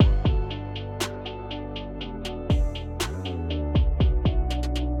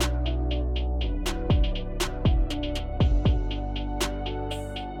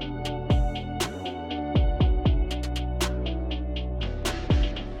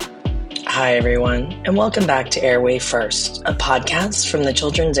Hi, everyone, and welcome back to Airway First, a podcast from the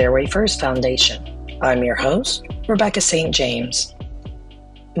Children's Airway First Foundation. I'm your host, Rebecca St. James.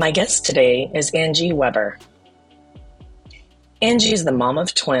 My guest today is Angie Weber. Angie is the mom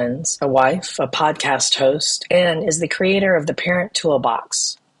of twins, a wife, a podcast host, and is the creator of the Parent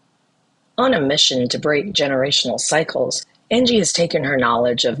Toolbox. On a mission to break generational cycles, Angie has taken her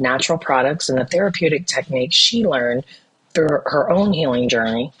knowledge of natural products and the therapeutic techniques she learned through her own healing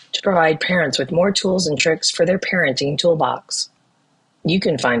journey to provide parents with more tools and tricks for their parenting toolbox. You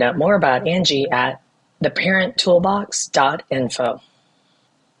can find out more about Angie at theparenttoolbox.info.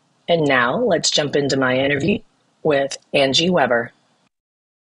 And now let's jump into my interview with Angie Weber.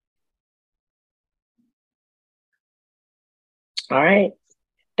 All right.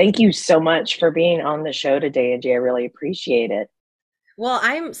 Thank you so much for being on the show today, Angie. I really appreciate it. Well,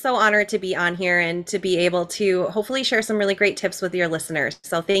 I'm so honored to be on here and to be able to hopefully share some really great tips with your listeners.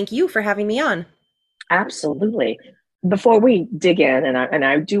 So thank you for having me on. Absolutely. Before we dig in, and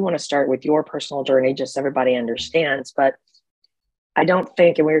I do want to start with your personal journey, just so everybody understands, but I don't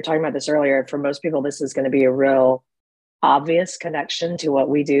think, and we were talking about this earlier, for most people, this is going to be a real obvious connection to what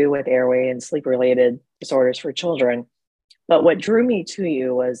we do with airway and sleep-related disorders for children. But what drew me to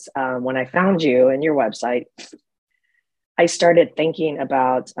you was when I found you and your website, I started thinking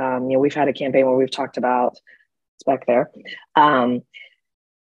about, we've had a campaign where we've talked about, it's back there, the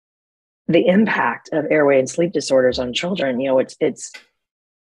impact of airway and sleep disorders on children. It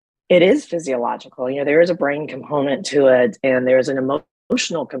is physiological. There is a brain component to it, and there's an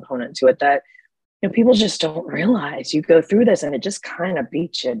emotional component to it that people just don't realize. You go through this, and it just kind of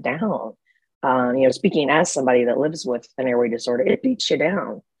beats you down. Speaking as somebody that lives with an airway disorder, it beats you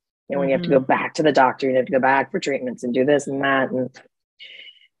down. When you have to go back to the doctor, you have to go back for treatments and do this and that.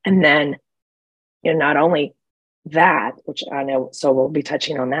 And then, not only that, which I know, so we'll be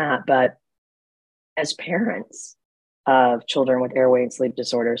touching on that, but as parents of children with airway and sleep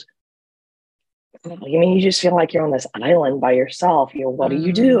disorders, you just feel like you're on this island by yourself. What do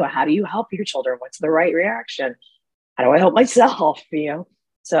you do? How do you help your children? What's the right reaction? How do I help myself?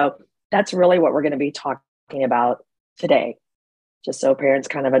 So that's really what we're going to be talking about today, just so parents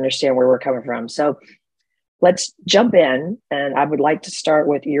kind of understand where we're coming from. So let's jump in. And I would like to start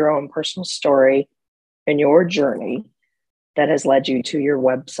with your own personal story and your journey that has led you to your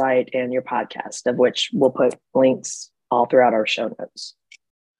website and your podcast, of which we'll put links all throughout our show notes.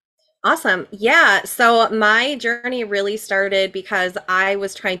 Awesome. Yeah. So my journey really started because I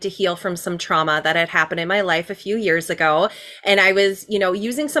was trying to heal from some trauma that had happened in my life a few years ago. And I was,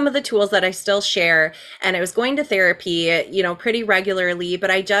 using some of the tools that I still share. And I was going to therapy, pretty regularly,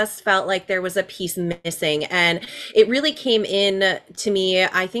 but I just felt like there was a piece missing. And it really came in to me,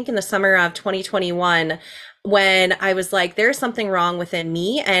 I think in the summer of 2021, when I was like, there's something wrong within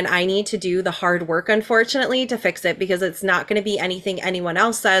me and I need to do the hard work, unfortunately, to fix it, because it's not going to be anything anyone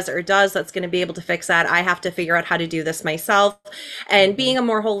else says or does that's going to be able to fix that. I have to figure out how to do this myself. And being a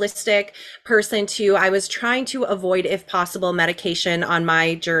more holistic person too, I was trying to avoid, if possible, medication on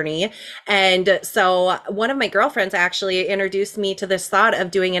my journey. And so one of my girlfriends actually introduced me to this thought of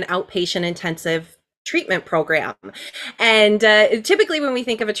doing an outpatient intensive treatment program. And typically when we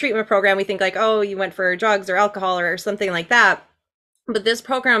think of a treatment program, we think like, oh, you went for drugs or alcohol or something like that. But this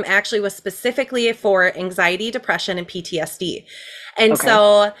program actually was specifically for anxiety, depression, and PTSD. And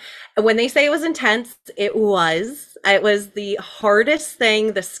so when they say it was intense, it was the hardest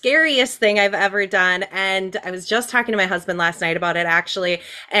thing, the scariest thing I've ever done. And I was just talking to my husband last night about it, actually,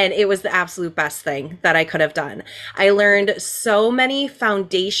 and it was the absolute best thing that I could have done. I learned so many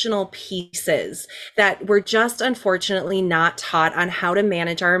foundational pieces that were just unfortunately not taught on how to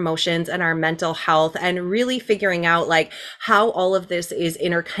manage our emotions and our mental health, and really figuring out like how all of this is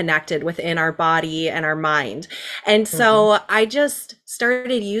interconnected within our body and our mind. And so I just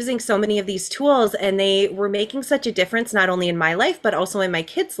started using so many of these tools, and they were making such a difference, not only in my life, but also in my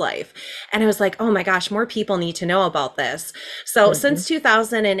kids' life. And I was like, oh my gosh, more people need to know about this. So since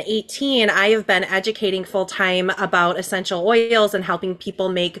 2018, I have been educating full time about essential oils and helping people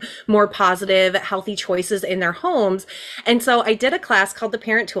make more positive, healthy choices in their homes. And so I did a class called the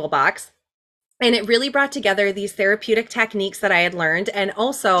Parent Toolbox. And it really brought together these therapeutic techniques that I had learned, and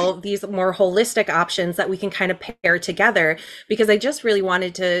also these more holistic options that we can kind of pair together, because I just really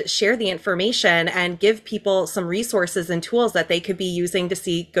wanted to share the information and give people some resources and tools that they could be using to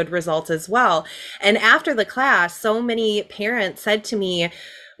see good results as well. And after the class, so many parents said to me,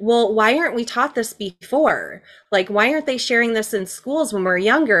 well, why aren't we taught this before? Like, why aren't they sharing this in schools when we're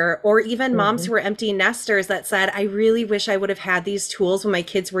younger? Or even moms Hmm. who are empty nesters that said, I really wish I would have had these tools when my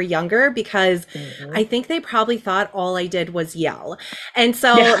kids were younger, because Hmm. I think they probably thought all I did was yell. And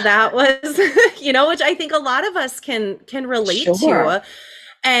so Yeah, that was, which I think a lot of us can relate sure. to.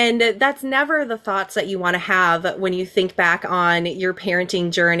 And that's never the thoughts that you want to have when you think back on your parenting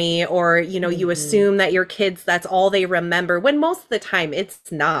journey, or, you Hmm. assume that your kids, that's all they remember, when most of the time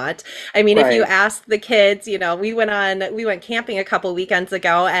it's not. I mean, if you Right. ask the kids, we went camping a couple weekends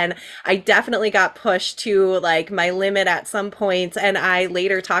ago, and I definitely got pushed to like my limit at some points. And I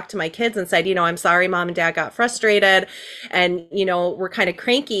later talked to my kids and said, I'm sorry, mom and dad got frustrated and, we're kind of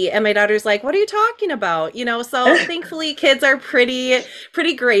cranky. And my daughter's like, what are you talking about? So thankfully kids are pretty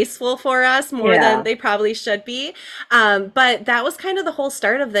graceful for us, more than Yeah. they probably should be. But that was kind of the whole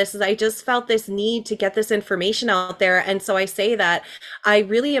start of this, is I just felt this need to get this information out there. And so I say that I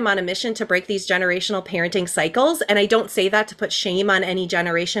really am on a mission to break these generational parenting cycles. And I don't say that to put shame on any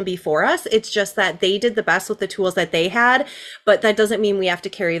generation before us. It's just that they did the best with the tools that they had, but that doesn't mean we have to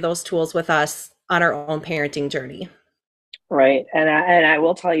carry those tools with us on our own parenting journey. Right. And I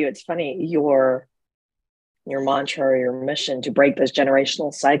will tell you, it's funny, your mantra or your mission to break those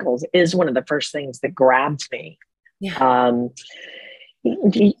generational cycles is one of the first things that grabbed me. Yeah. Um,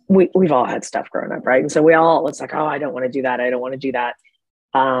 we've all had stuff growing up, right? And so we all, it's like, oh, I don't want to do that. I don't want to do that.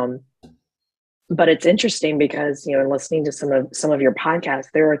 Um, but it's interesting because, in listening to some of your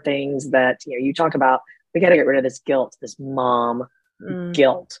podcasts, there are things that, you talk about, we got to get rid of this guilt, this mom Mm,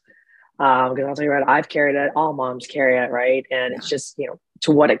 guilt. Because I'll tell you what, I've carried it, all moms carry it, right? And it's yeah. just,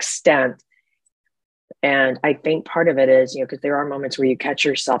 to what extent. And I think part of it is, because there are moments where you catch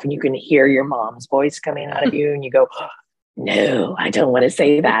yourself and you can hear your mom's voice coming out of you and you go, oh, no, I don't want to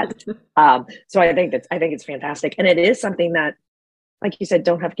say that. So I think it's fantastic. And it is something that, like you said,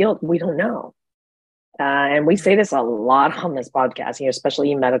 don't have guilt. We don't know. And we say this a lot on this podcast,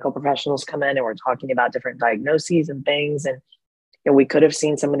 especially medical professionals come in and we're talking about different diagnoses and things. And we could have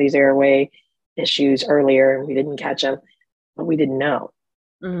seen some of these airway issues earlier and we didn't catch them, but we didn't know.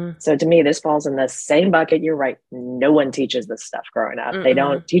 Mm-hmm. So to me, this falls in the same bucket. You're right. No one teaches this stuff growing up. They Mm-mm.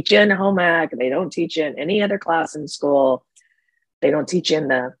 don't teach you in home ec. They don't teach you in any other class in school. They don't teach you in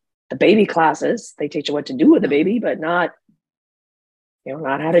the baby classes. They teach you what to do with the No. baby, but not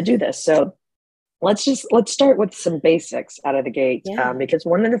how to do this. So let's start with some basics out of the gate, Yeah. because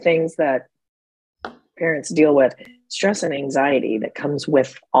one of the things that parents deal with, stress and anxiety that comes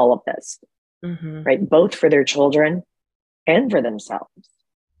with all of this, Mm-hmm. right? Both for their children and for themselves.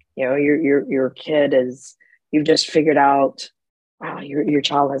 Your kid is, you've just figured out, wow, your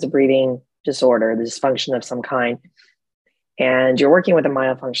child has a breathing disorder, the dysfunction of some kind, and you're working with a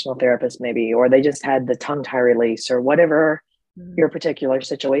myofunctional therapist maybe, or they just had the tongue tie release or whatever Mm-hmm. your particular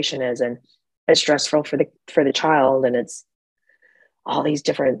situation is, and it's stressful for the child, and it's all these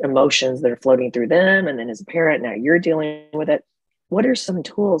different emotions that are floating through them, and then as a parent now you're dealing with it. What are some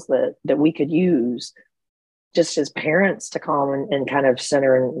tools that we could use just as parents to calm and kind of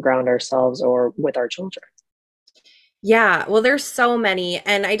center and ground ourselves or with our children? Yeah, well, there's so many.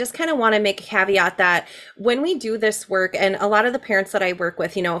 And I just kind of want to make a caveat that when we do this work, and a lot of the parents that I work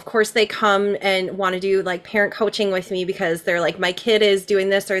with, of course, they come and want to do like parent coaching with me because they're like, my kid is doing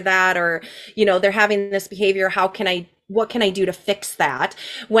this or that, or, they're having this behavior. What can I do to fix that?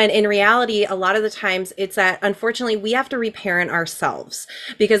 When in reality, a lot of the times it's that unfortunately we have to reparent ourselves,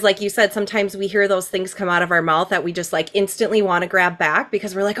 because like you said, sometimes we hear those things come out of our mouth that we just like instantly want to grab back,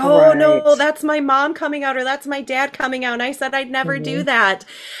 because we're like, oh Right. no, that's my mom coming out, or that's my dad coming out, and I said I'd never do Mm-hmm. that.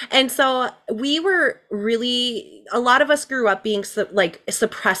 And so we were really, a lot of us grew up being like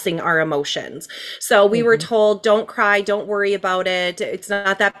suppressing our emotions. So we were Mm-hmm. told, don't cry, don't worry about it, it's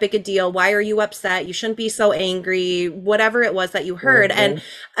not that big a deal, why are you upset, you shouldn't be so angry, whatever it was that you heard. And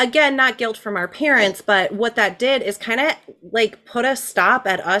Mm-hmm. again, not guilt from our parents, but what that did is kind of like put a stop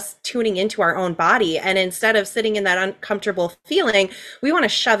at us tuning into our own body. And instead of sitting in that uncomfortable feeling, we want to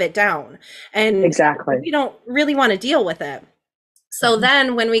shove it down, and Exactly. we don't really want to deal with it. So Mm-hmm.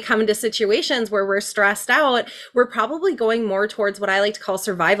 then when we come into situations where we're stressed out, we're probably going more towards what I like to call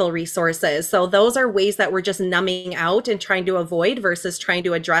survival resources. So those are ways that we're just numbing out and trying to avoid versus trying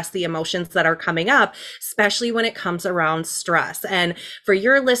to address the emotions that are coming up, especially when it comes around stress. And for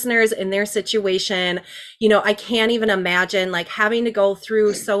your listeners in their situation, I can't even imagine like having to go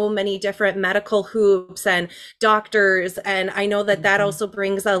through so many different medical hoops and doctors. And I know that that Mm-hmm. also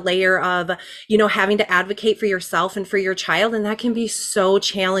brings a layer of, having to advocate for yourself and for your child. And that can be so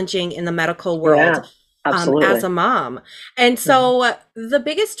challenging in the medical world. Yeah. as Absolutely. a mom. And Mhm. so the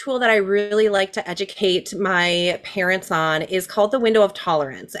biggest tool that I really like to educate my parents on is called the window of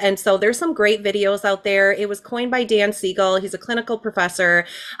tolerance. And so there's some great videos out there. It was coined by Dan Siegel. He's a clinical professor.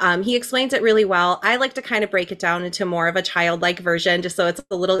 He explains it really well. I like to kind of break it down into more of a childlike version, just so it's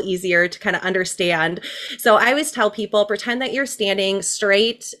a little easier to kind of understand. So I always tell people, pretend that you're standing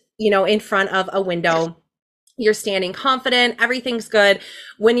straight, in front of a window. You're standing confident, everything's good.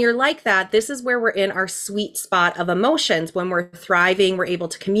 When you're like that, this is where we're in our sweet spot of emotions. When we're thriving, we're able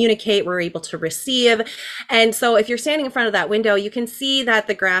to communicate, we're able to receive. And so if you're standing in front of that window, you can see that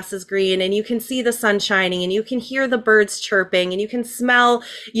the grass is green and you can see the sun shining and you can hear the birds chirping and you can smell,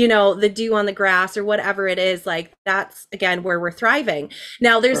 the dew on the grass or whatever it is. Like that's again where we're thriving.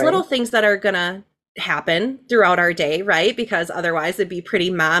 Now, there's little Right. things that are gonna happen throughout our day, right? Because otherwise it'd be pretty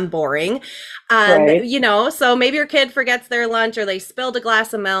mom boring. Right. So maybe your kid forgets their lunch or they spilled a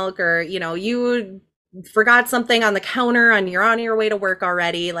glass of milk or, you forgot something on the counter and you're on your way to work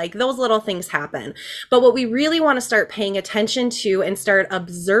already. Like those little things happen. But what we really want to start paying attention to and start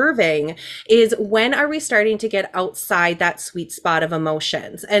observing is when are we starting to get outside that sweet spot of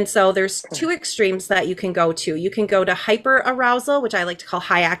emotions? And so there's two extremes that you can go to. You can go to hyper arousal, which I like to call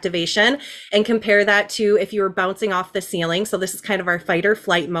high activation, and compare that to if you were bouncing off the ceiling. So this is kind of our fight or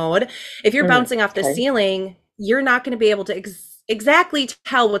flight mode. If you're Mm. bouncing off the Okay. ceiling, you're not going to be able to exactly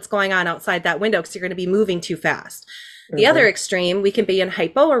tell what's going on outside that window because you're going to be moving too fast. The other Hmm. extreme, we can be in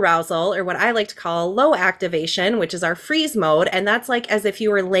hypoarousal or what I like to call low activation, which is our freeze mode. And that's like as if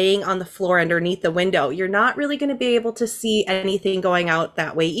you were laying on the floor underneath the window. You're not really going to be able to see anything going out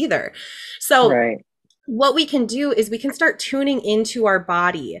that way either. So Right. what we can do is we can start tuning into our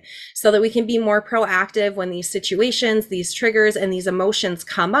body so that we can be more proactive when these situations, these triggers, and these emotions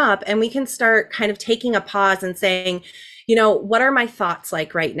come up. And we can start kind of taking a pause and saying, what are my thoughts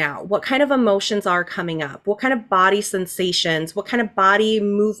like right now? What kind of emotions are coming up? What kind of body sensations? What kind of body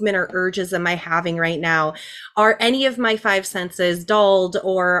movement or urges am I having right now? Are any of my five senses dulled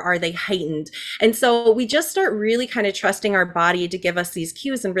or are they heightened? And so we just start really kind of trusting our body to give us these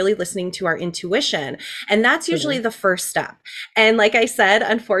cues and really listening to our intuition. And that's usually Hmm. the first step. And like I said,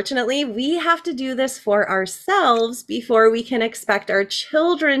 unfortunately, we have to do this for ourselves before we can expect our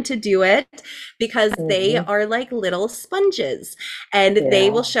children to do it because they Hmm. are like little sponges and they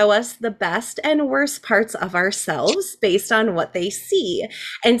will Yeah. show us the best and worst parts of ourselves based on what they see.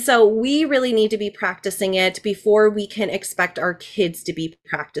 And so we really need to be practicing it before we can expect our kids to be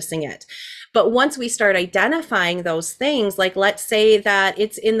practicing it. But once we start identifying those things, like let's say that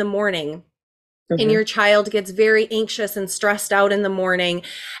it's in the morning and Hmm. your child gets very anxious and stressed out in the morning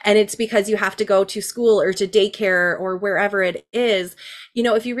and it's because you have to go to school or to daycare or wherever it is,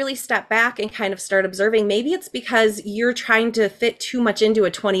 if you really step back and kind of start observing, maybe it's because you're trying to fit too much into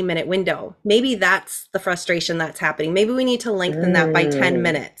a 20-minute window. Maybe that's the frustration that's happening. Maybe we need to lengthen that by 10 Mm.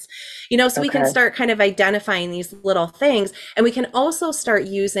 minutes. So we can Okay. start kind of identifying these little things, and we can also start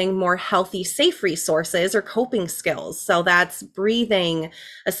using more healthy, safe resources or coping skills. So that's breathing,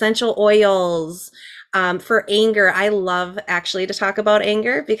 essential oils. For anger, I love actually to talk about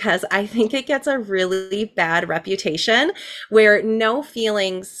anger because I think it gets a really bad reputation where no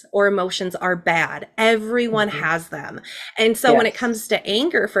feelings or emotions are bad. Everyone Hmm. has them. And so when it Yes. comes to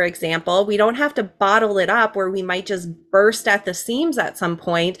anger, for example, we don't have to bottle it up where we might just burst at the seams at some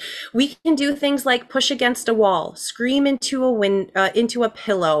point. We can do things like push against a wall, scream into a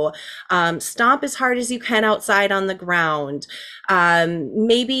pillow, stomp as hard as you can outside on the ground.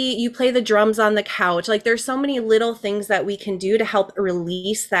 Maybe you play the drums on the couch. Like there's so many little things that we can do to help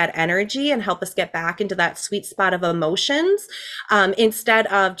release that energy and help us get back into that sweet spot of emotions, instead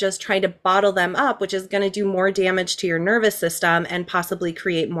of just trying to bottle them up, which is going to do more damage to your nervous system and possibly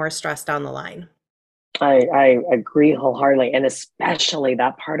create more stress down the line. I agree wholeheartedly. And especially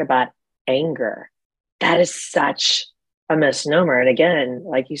that part about anger. That is such a misnomer. And again,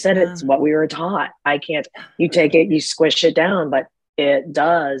 like you said, Yeah. it's what we were taught. I can't, you take it, you squish it down, but it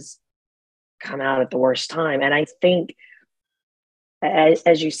does come out at the worst time. And I think,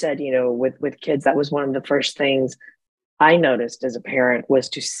 as you said, with kids, that was one of the first things I noticed as a parent was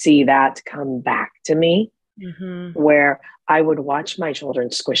to see that come back to me, Hmm. where I would watch my children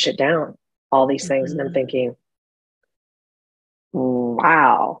squish it down, all these things. And I'm Hmm. thinking,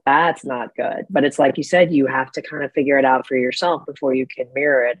 wow, that's not good. But it's like you said, you have to kind of figure it out for yourself before you can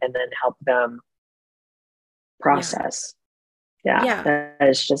mirror it and then help them Yeah. process. Yeah, Yeah. that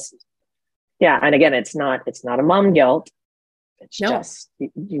is just, yeah. And again, it's not a mom guilt. It's No, just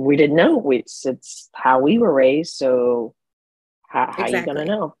we didn't know. It's how we were raised. So how you gonna exactly.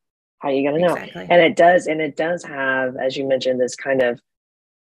 know? How you gonna know? Exactly. And it does have, as you mentioned, this kind of,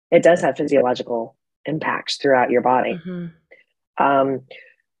 it does have physiological impacts throughout your body. Mm-hmm. Um,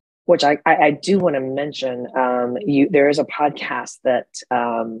 which I do want to mention. There is a podcast that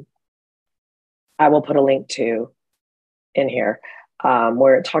I will put a link to in here,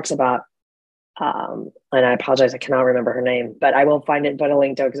 where it talks about, and I apologize, I cannot remember her name, but I will find it, put a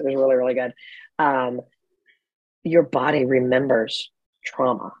link to it because it was really, really good. Your body remembers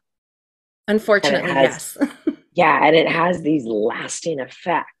trauma. And it Unfortunately, has, yes. yeah, and it has these lasting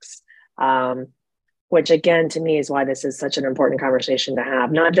effects, which again, to me is why this is such an important conversation to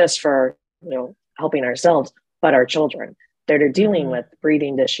have, not just for, helping ourselves, but our children that are dealing Mm-hmm. with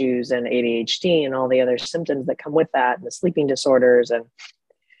breathing issues and ADHD and all the other symptoms that come with that, and the sleeping disorders. And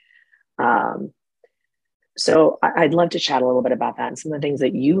um, so I'd love to chat a little bit about that and some of the things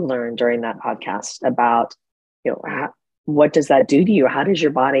that you learned during that podcast about, what does that do to you? How does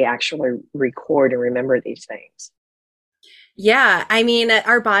your body actually record and remember these things? Yeah, I mean,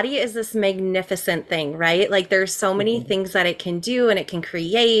 our body is this magnificent thing, right? Like there's so many Mm-hmm. things that it can do and it can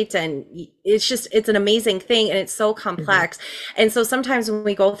create, and it's an amazing thing, and it's so Mm-hmm. complex. And so sometimes when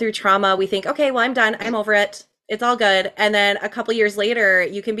we go through trauma, we think, okay, well, I'm done. I'm over it. It's all good. And then a couple years later,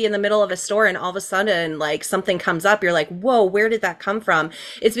 you can be in the middle of a store and all of a sudden like something comes up. You're like, "Whoa, where did that come from?"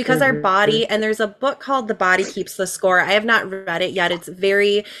 It's because our Mm-hmm. body, and there's a book called The Body Keeps the Score. I have not read it yet. It's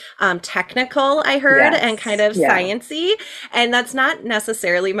very technical, I heard, and kind Yes. of Yeah. sciency, and that's not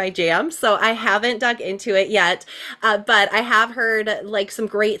necessarily my jam, so I haven't dug into it yet. But I have heard like some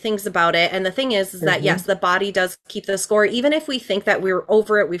great things about it. And the thing is that Mm-hmm. yes, the body does keep the score, even if we think that we're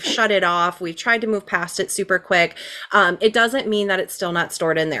over it, we've shut it off, we've tried to move past it super quick. It doesn't mean that it's still not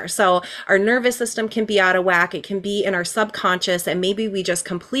stored in there. So our nervous system can be out of whack. It can be in our subconscious, and maybe we just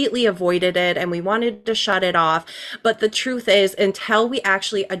completely avoided it and we wanted to shut it off. But the truth is, until we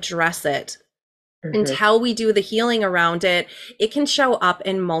actually address it, Mm-hmm. until we do the healing around it, it can show up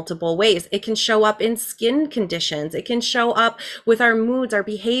in multiple ways. It can show up in skin conditions. It can show up with our moods, our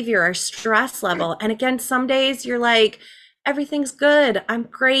behavior, our stress level. And again, some days you're like, everything's good. I'm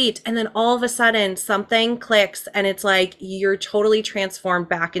great. And then all of a sudden something clicks and it's like you're totally transformed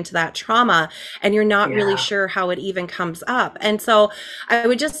back into that trauma and you're not really Yeah. sure how it even comes up. And so I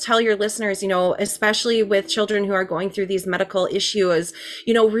would just tell your listeners, especially with children who are going through these medical issues,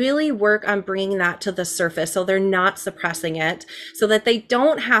 really work on bringing that to the surface so they're not suppressing it, so that they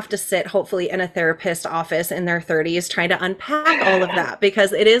don't have to sit, hopefully, in a therapist office in their 30s trying to unpack all of that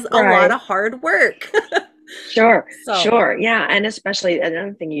because it is a lot Right. of hard work. Sure. So, Sure. Yeah. And especially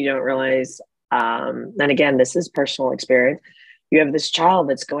another thing you don't realize, and again, this is personal experience. You have this child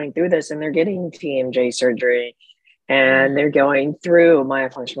that's going through this and they're getting TMJ surgery yeah. and they're going through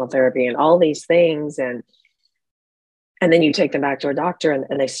myofunctional therapy and all these things. And then you take them back to a doctor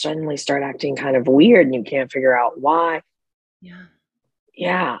and they suddenly start acting kind of weird and you can't figure out why. Yeah.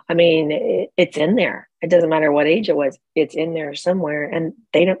 Yeah, I mean, it's in there. It doesn't matter what age it was. It's in there somewhere, and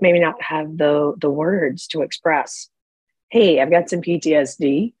they don't maybe not have the words to express. Hey, I've got some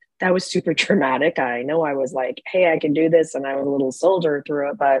PTSD. That was super traumatic. I know I was like, hey, I can do this, and I was a little soldier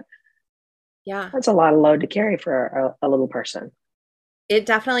through it, but Yeah. that's a lot of load to carry for a little person. It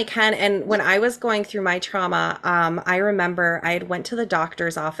definitely can. And when I was going through my trauma, I remember I had went to the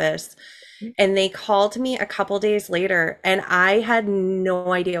doctor's office and they called me a couple days later and I had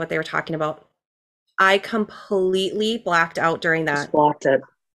no idea what they were talking about. I completely blacked out during Just that. blocked it.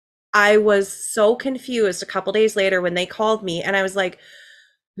 I was so confused a couple days later when they called me and I was like,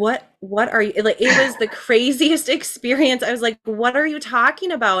 what are you like? It was the craziest experience. I was like, what are you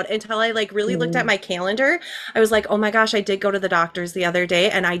talking about? Until I like really looked at Mm, my calendar. I was like, oh my gosh, I did go to the doctor's the other day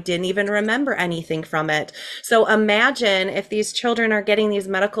and I didn't even remember anything from it. So imagine if these children are getting these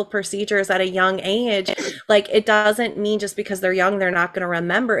medical procedures at a young age, like it doesn't mean just because they're young they're not going to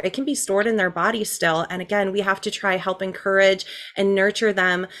remember. It can be stored in their body still. And again, we have to try help encourage and nurture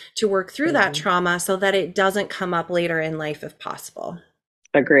them to work through that mm. trauma so that it doesn't come up later in life if possible.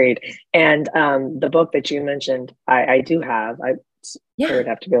 Agreed. And the book that you mentioned, I do have. I Yeah. would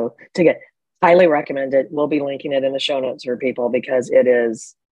have to go to get. Highly recommend it. We'll be linking it in the show notes for people because it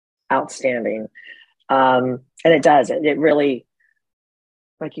is outstanding. And it does. It really,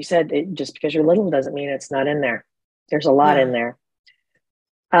 like you said, just because you're little doesn't mean it's not in there. There's a lot in Yeah.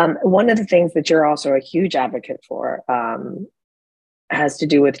 there. One of the things that you're also a huge advocate for has to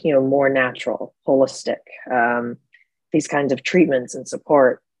do with more natural, holistic, these kinds of treatments and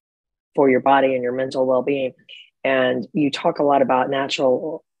support for your body and your mental well-being. And you talk a lot about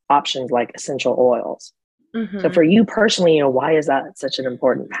natural options like essential oils. So Hmm. for you personally, why is that such an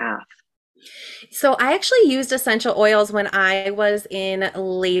important path? So I actually used essential oils when I was in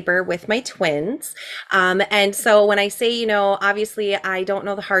labor with my twins. And so when I say, obviously I don't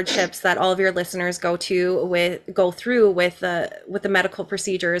know the hardships that all of your listeners go through with the medical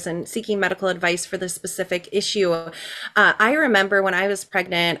procedures and seeking medical advice for the specific issue. I remember when I was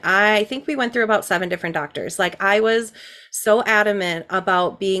pregnant, I think we went through about 7 different doctors. Like I was so adamant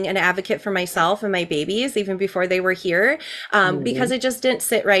about being an advocate for myself and my babies even before they were here, because Hmm. it just didn't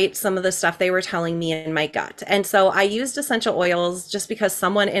sit right, some of the stuff they were telling me in my gut. And so I used essential oils just because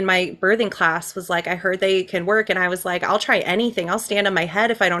someone in my birthing class was like, I heard they can work. And I was like, I'll try anything. I'll stand on my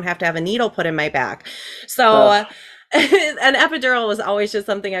head if I don't have to have a needle put in my back. Oh, So an epidural was always just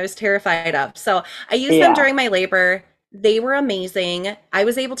something I was terrified of. So I used them yeah. during my labor. They were amazing. I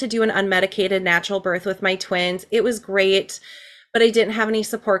was able to do an unmedicated natural birth with my twins. It was great, but I didn't have any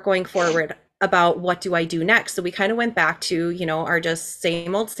support going forward about what do I do next. So we kind of went back to, our just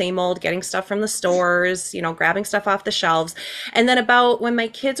same old, getting stuff from the stores, grabbing stuff off the shelves. And then about when my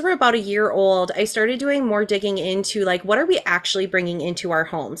kids were about a year old, I started doing more digging into like, what are we actually bringing into our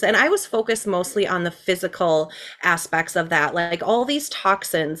homes? And I was focused mostly on the physical aspects of that, like all these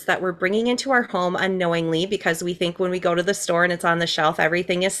toxins that we're bringing into our home unknowingly because we think when we go to the store and it's on the shelf,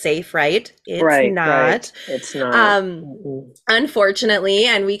 everything is safe, right? It's Right, right. not. It's not. Um, Mm-mm. Unfortunately,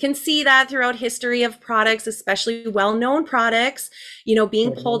 and we can see that throughout history of products, especially well-known products,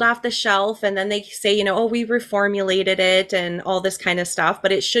 being pulled Hmm. off the shelf and then they say, oh, we reformulated it and all this kind of stuff,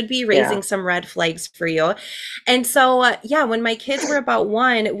 but it should be Yeah. raising some red flags for you. And so, yeah, when my kids were about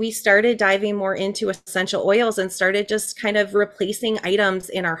 1, we started diving more into essential oils and started just kind of replacing items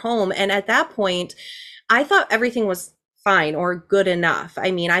in our home. And at that point, I thought everything was fine or good enough.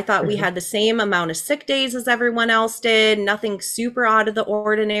 I mean, I thought we Hmm. had the same amount of sick days as everyone else did, nothing super out of the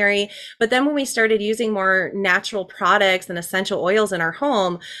ordinary. But then when we started using more natural products and essential oils in our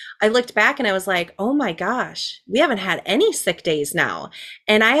home, I looked back and I was like, oh my gosh, we haven't had any sick days now.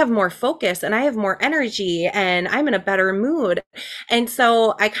 And I have more focus and I have more energy and I'm in a better mood. And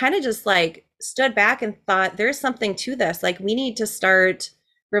so I kind of just like stood back and thought, there's something to this. Like, we need to start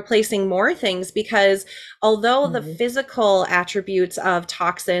replacing more things because although the Hmm. physical attributes of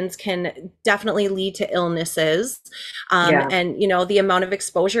toxins can definitely lead to illnesses, Yeah. and the amount of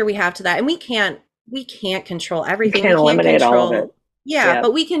exposure we have to that, and we can't control You everything. We can't can't eliminate all of it. control. Yeah, Yeah.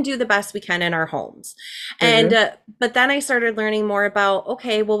 but we can do the best we can in our homes. And Hmm. but then I started learning more about,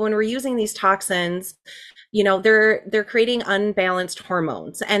 okay, well, when we're using these toxins, they're creating unbalanced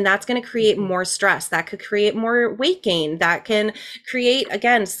hormones, and that's going to create Hmm. more stress. That could create more weight gain. That can create,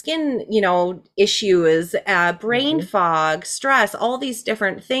 again, skin issues, brain Hmm. fog, stress, all these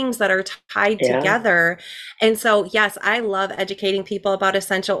different things that are tied Yeah. together. And so, yes, I love educating people about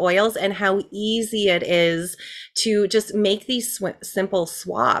essential oils and how easy it is to just make these simple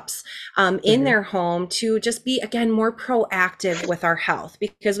swaps in Hmm. their home to just be, again, more proactive with our health,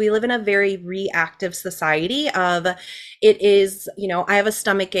 because we live in a very reactive society of, it is, I have a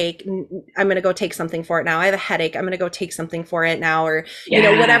stomach ache, I'm going to go take something for it now. I have a headache, I'm going to go take something for it now, or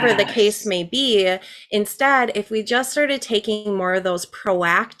whatever the case Yes. may be. Instead, if we just started taking more of those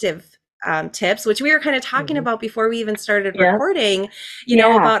proactive tips, which we were kind of talking Hmm. about before we even started Yep. recording,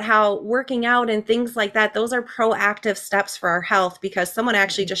 Yeah. about how working out and things like that, those are proactive steps for our health. Because someone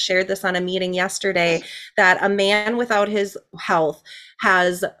actually Hmm. just shared this on a meeting yesterday, that a man without his health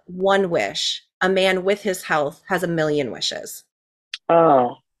has one wish, a man with his health has a million wishes.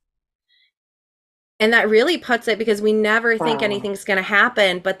 Oh, And that really puts it, because we never think wow. anything's going to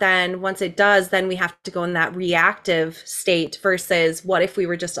happen. But then once it does, then we have to go in that reactive state versus what if we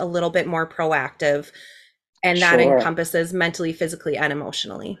were just a little bit more proactive? And that Sure. encompasses mentally, physically, and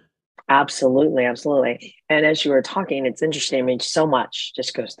emotionally. Absolutely. Absolutely. And as you were talking, it's interesting. I mean, so much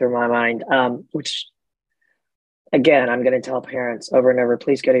just goes through my mind, which again, I'm going to tell parents over and over,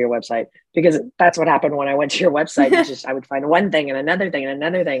 please go to your website, because that's what happened when I went to your website. It's just, I would find one thing and another thing and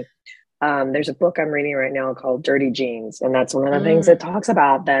another thing. There's a book I'm reading right now called Dirty Jeans. And that's one of the things Mm, that talks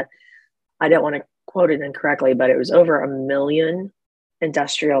about that. I don't want to quote it incorrectly, but it was over 1 million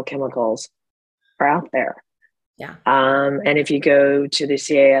industrial chemicals are out there. yeah. And if you go to the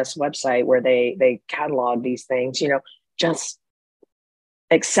CAS website where they catalog these things, just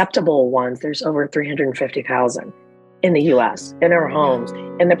acceptable ones, there's over 350,000 in the US, in our Yeah. homes,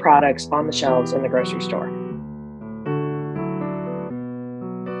 in the products on the shelves in the grocery store.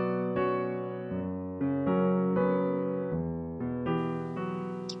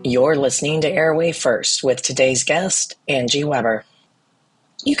 You're listening to Airway First with today's guest, Angie Weber.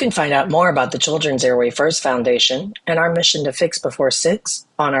 You can find out more about the Children's Airway First Foundation and our mission to fix before 6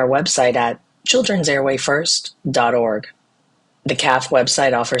 on our website at children'sairwayfirst.org. The CAF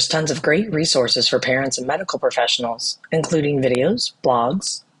website offers tons of great resources for parents and medical professionals, including videos,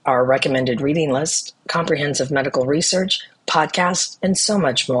 blogs, our recommended reading list, comprehensive medical research, podcasts, and so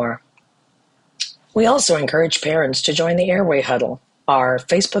much more. We also encourage parents to join the Airway Huddle, our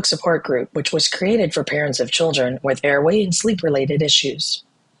Facebook support group, which was created for parents of children with airway and sleep-related issues.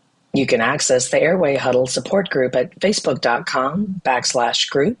 You can access the Airway Huddle support group at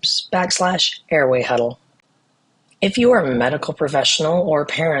facebook.com/groups/Airway Huddle. If you are a medical professional or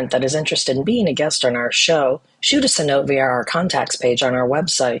parent that is interested in being a guest on our show, shoot us a note via our contacts page on our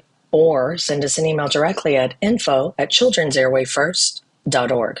website or send us an email directly at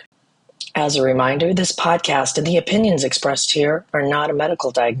info@children'sairwayfirst.org. As a reminder, this podcast and the opinions expressed here are not a medical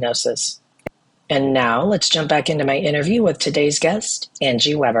diagnosis. And now let's jump back into my interview with today's guest,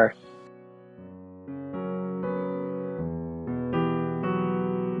 Angie Weber.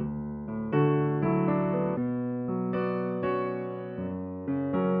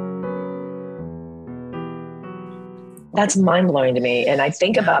 That's mind-blowing to me. And I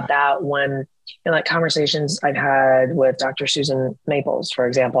think about that when, like conversations I've had with Dr. Susan Maples, for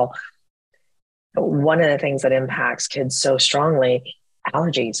example. One of the things that impacts kids so strongly,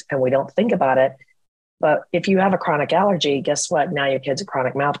 allergies, and we don't think about it. But if you have a chronic allergy, guess what? Now your kid's a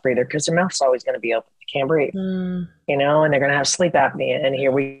chronic mouth breather because their mouth's always going to be open. They can't breathe, and they're going to have sleep apnea. And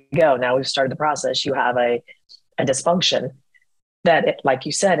here we go. Now we've started the process. You have a dysfunction that, like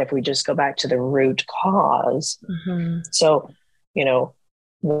you said, if we just go back to the root cause. So,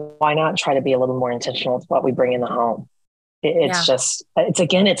 why not try to be a little more intentional with what we bring in the home? It's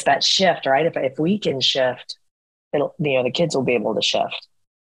that shift, right? If we can shift, the kids will be able to shift.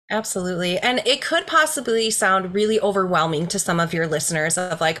 Absolutely. And it could possibly sound really overwhelming to some of your listeners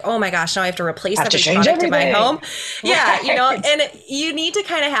of like, oh my gosh, now I have to replace every product in my home. Yeah. Right. And you need to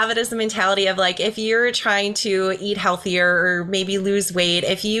kind of have it as the mentality of like, if you're trying to eat healthier or maybe lose weight,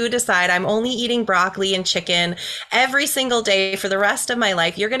 if you decide I'm only eating broccoli and chicken every single day for the rest of my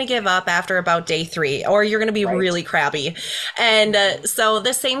life, you're going to give up after about day 3, or you're going to be really crabby. And so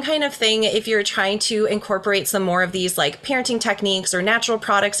the same kind of thing, if you're trying to incorporate some more of these like parenting techniques or natural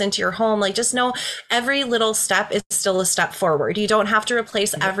products into your home, like just know every little step is still a step forward. You don't have to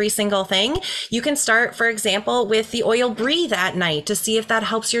replace every single thing. You can start, for example, with the oil breathe at night to see if that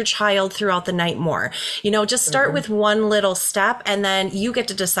helps your child throughout the night more. Just start with one little step, and then you get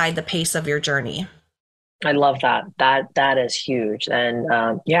to decide the pace of your journey. I love that. That is huge.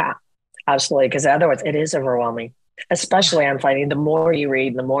 And yeah, absolutely. Because otherwise it is overwhelming. Especially I'm finding the more you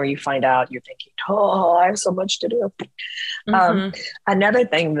read, the more you find out, you're thinking, oh, I have so much to do. Another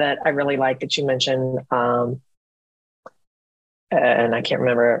thing that I really like that you mentioned, and I can't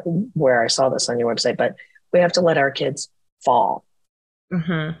remember where I saw this on your website, but we have to let our kids fall.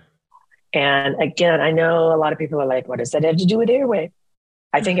 And again, I know a lot of people are like, what does that have to do with airway?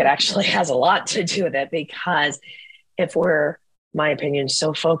 I think it actually has a lot to do with it, because if we're, my opinion,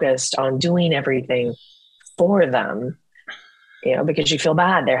 so focused on doing everything for them, because you feel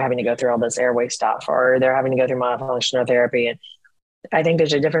bad they're having to go through all this airway stuff, or they're having to go through myofunctional therapy. And I think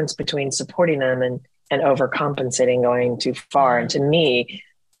there's a difference between supporting them and overcompensating, going too far. And to me,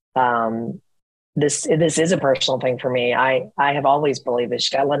 this is a personal thing for me. I have always believed that you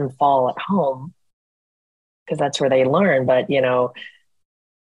got to let them fall at home, because that's where they learn. But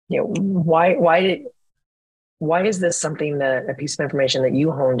why is this something that a piece of information that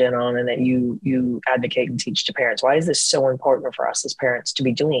you honed in on and that you advocate and teach to parents? Why is this so important for us as parents to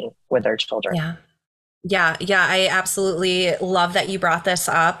be doing with our children? Yeah, I absolutely love that you brought this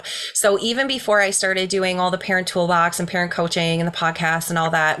up. So even before I started doing all the parent toolbox and parent coaching and the podcast and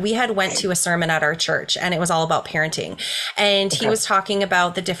all that, we had went to a sermon at our church, and it was all about parenting. And he was talking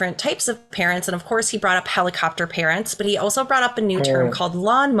about the different types of parents. And of course, he brought up helicopter parents, but he also brought up a new term called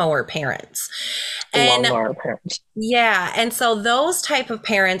lawnmower parents. Lawnmower parents. Yeah. And so those type of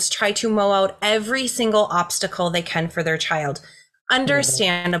parents try to mow out every single obstacle they can for their child.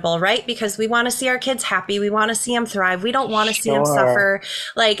 Understandable, right? Because we want to see our kids happy. We want to see them thrive. We don't want to see them suffer.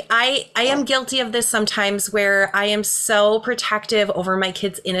 Like I am guilty of this sometimes, where I am so protective over my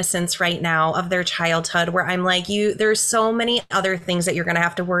kids' innocence right now of their childhood, where I'm like, there's so many other things that you're going to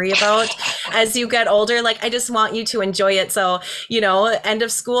have to worry about as you get older. Like, I just want you to enjoy it. So, end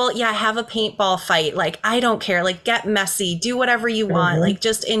of school, have a paintball fight. Like, I don't care. Like, get messy, do whatever you want. Like,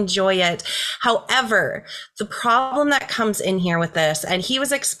 just enjoy it. However, the problem that comes in here with this, and he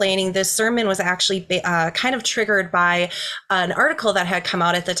was explaining, this sermon was actually kind of triggered by an article that had come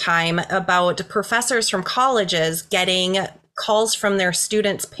out at the time about professors from colleges getting calls from their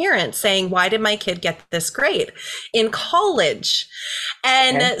students' parents saying, why did my kid get this grade in college?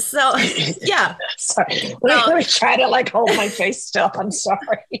 And so, yeah. Sorry. So, Let me try to like hold my face still. I'm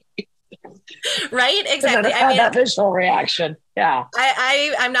sorry. right? Exactly. I mean, that visual reaction. Yeah.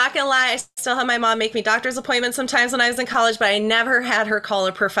 I'm not gonna lie, I still have my mom make me doctor's appointments sometimes when I was in college, but I never had her call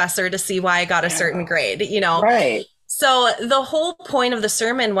a professor to see why I got a certain grade, you know? Right. So the whole point of the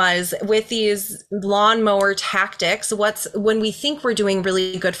sermon was, with these lawnmower tactics, when we think we're doing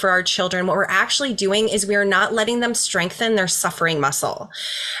really good for our children, what we're actually doing is we are not letting them strengthen their suffering muscle.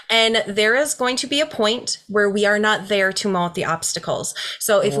 And there is going to be a point where we are not there to mount the obstacles.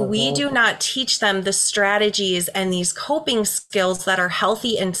 So if we do not teach them the strategies and these coping skills that are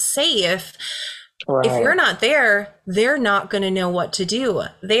healthy and safe, if we're not there, they're not going to know what to do.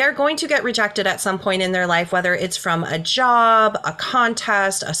 They are going to get rejected at some point in their life, whether it's from a job, a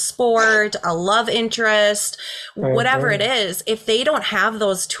contest, a sport, a love interest, whatever it is. If they don't have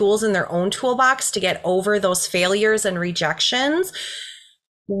those tools in their own toolbox to get over those failures and rejections,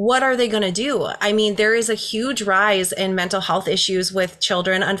 what are they going to do? I mean, there is a huge rise in mental health issues with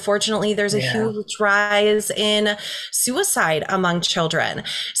children. Unfortunately, there's a huge rise in suicide among children.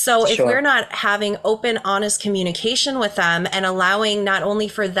 So if we're not having open, honest communication with them and allowing not only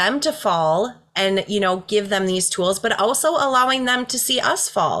for them to fall and, you know, give them these tools, but also allowing them to see us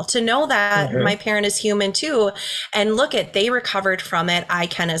fall, to know that my parent is human too. And look at, they recovered from it. I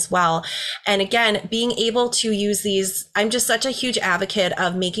can as well. And again, being able to use these, I'm just such a huge advocate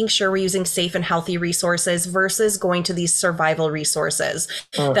of making sure we're using safe and healthy resources versus going to these survival resources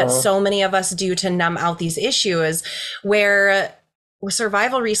that so many of us do to numb out these issues, where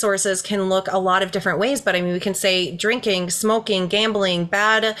survival resources can look a lot of different ways. But I mean, we can say drinking, smoking, gambling,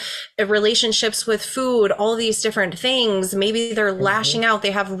 bad relationships with food, all these different things. Maybe they're lashing out, they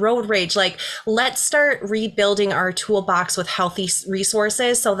have road rage. Like, let's start rebuilding our toolbox with healthy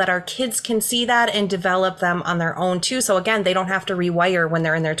resources so that our kids can see that and develop them on their own too. So again, they don't have to rewire when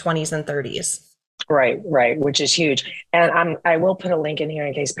they're in their 20s and 30s. Right, which is huge. And I will put a link in here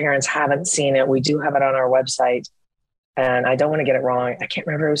in case parents haven't seen it. We do have it on our website. And I don't want to get it wrong. I can't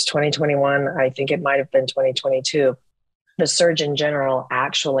remember, it was 2021. I think it might have been 2022. The Surgeon General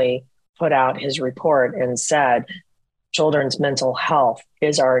actually put out his report and said, children's mental health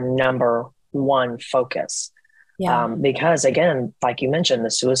is our number one focus. Because again, like you mentioned,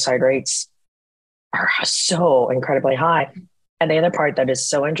 the suicide rates are so incredibly high. And the other part that is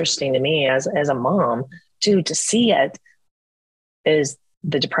so interesting to me as a mom too, to see it, is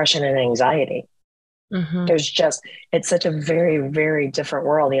the depression and anxiety. There's just, it's such a very, very different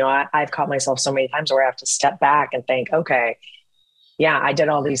world. You know, I've caught myself so many times where I have to step back and think, okay, yeah, I did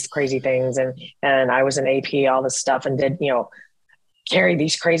all these crazy things and I was in AP, all this stuff, and did, you know, carry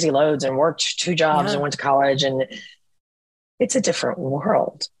these crazy loads and worked 2 jobs and went to college, and it's a different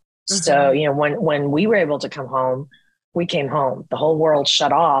world. So, you know, when we were able to come home, we came home, the whole world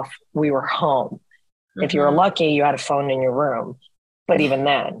shut off. We were home. If you were lucky, you had a phone in your room, but even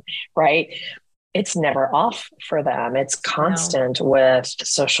then, right? It's never off for them. It's constant with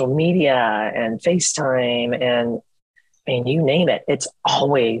social media and FaceTime and I mean, you name it, it's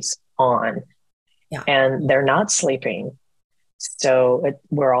always on. And they're not sleeping. So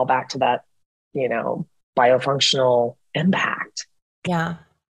we're all back to that, you know, biofunctional impact. And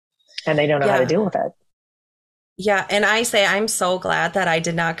they don't know how to deal with it. And I say, I'm so glad that I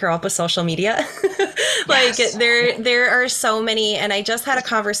did not grow up with social media. Like there are so many, and I just had a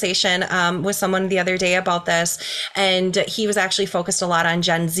conversation with someone the other day about this, and he was actually focused a lot on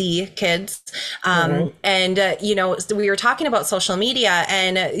Gen Z kids. And, you know, we were talking about social media,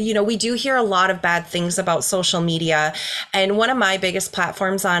 and, you know, we do hear a lot of bad things about social media. And one of my biggest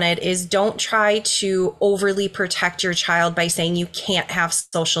platforms on it is, don't try to overly protect your child by saying you can't have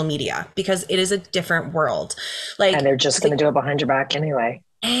social media, because it is a different world. Like, and they're just going to do it behind your back anyway.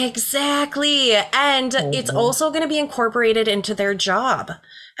 Exactly. And it's also going to be incorporated into their job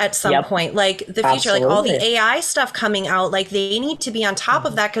at some point, like the future, like all the AI stuff coming out, like they need to be on top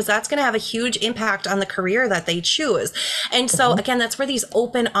of that, because that's going to have a huge impact on the career that they choose. And so again, that's where these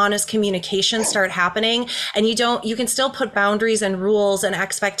open, honest communications start happening. And you can still put boundaries and rules and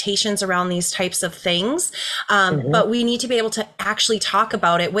expectations around these types of things. But we need to be able to actually talk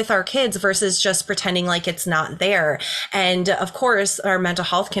about it with our kids versus just pretending like it's not there. And of course, our mental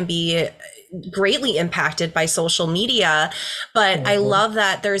health can be greatly impacted by social media. But I Mm-hmm. love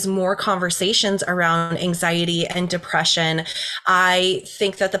that there's more conversations around anxiety and depression. I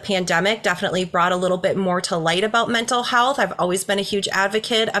think that the pandemic definitely brought a little bit more to light about mental health. I've always been a huge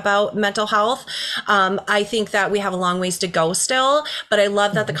advocate about mental health. I think that we have a long ways to go still, but I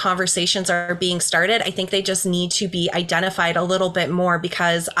love that the Mm-hmm. conversations are being started. I think they just need to be identified a little bit more,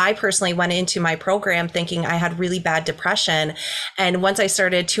 because I personally went into my program thinking I had really bad depression. And once I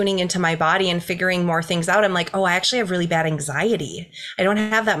started tuning into my body and figuring more things out, I'm like, oh, I actually have really bad anxiety. I don't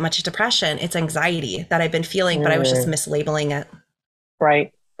have that much depression. It's anxiety that I've been feeling, but I was just Mm. mislabeling it.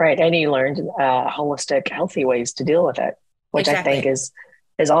 Right, right. And you learned holistic, healthy ways to deal with it, which I think Exactly.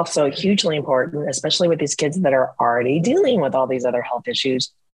 is also hugely important, especially with these kids that are already dealing with all these other health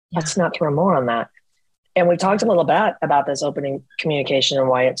issues. Yeah. Let's not throw more on that. And we talked a little bit about this opening communication and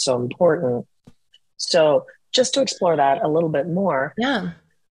why it's so important. So just to explore that a little bit more, Yeah.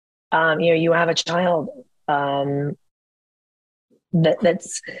 you have a child um,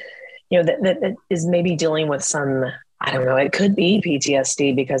 that's that is maybe dealing with some, I don't know, it could be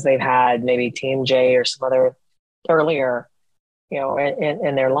PTSD because they've had maybe TMJ or some other earlier,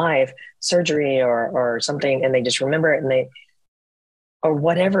 in their life, surgery or something, and they just remember it, and they, or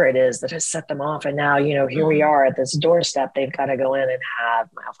whatever it is that has set them off. And now, here we Mhm. are at this doorstep. They've got to go in and have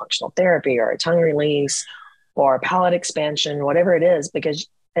myofunctional therapy or a tongue release or a palate expansion, whatever it is, because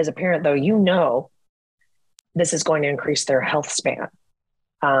as a parent, though, this is going to increase their health span,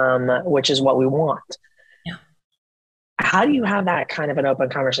 which is what we want. Yeah. How do you have that kind of an open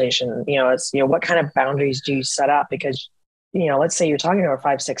conversation? What kind of boundaries do you set up? Because, let's say you're talking to a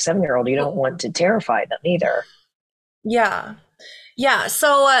 5, 6, 7-year-old, you don't want to terrify them either. Yeah. Yeah.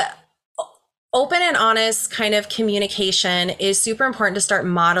 So, open and honest kind of communication is super important to start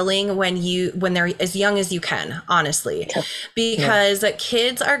modeling when they're as young as you can, honestly, Yeah. because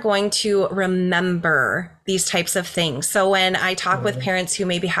kids are going to remember these types of things. So when I talk with Mhm. parents who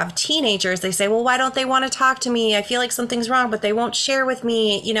maybe have teenagers, they say, well, why don't they want to talk to me? I feel like something's wrong, but they won't share with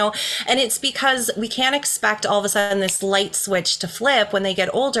me, and it's because we can't expect all of a sudden this light switch to flip when they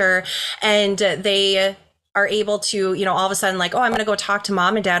get older, and they are able to, all of a sudden, like, oh, I'm going to go talk to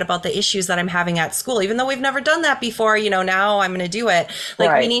mom and dad about the issues that I'm having at school, even though we've never done that before, now I'm going to do it. Like,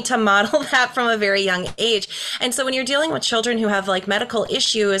 we Right. need to model that from a very young age. And so when you're dealing with children who have like medical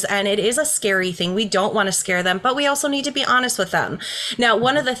issues, and it is a scary thing, we don't want to scare them, but we also need to be honest with them. Now,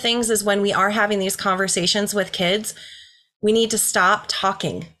 one of Mhm. the things is when we are having these conversations with kids, we need to stop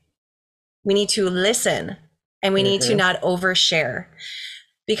talking. We need to listen, and we need to Mhm. not overshare,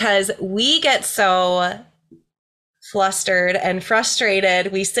 because we get so flustered and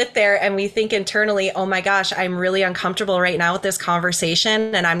frustrated. We sit there and we think internally, oh my gosh, I'm really uncomfortable right now with this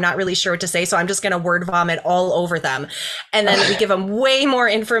conversation, and I'm not really sure what to say. So I'm just going to word vomit all over them. And then we give them way more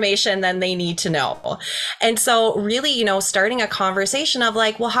information than they need to know. And so really, starting a conversation of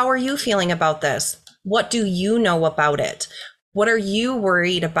like, well, how are you feeling about this? What do you know about it? What are you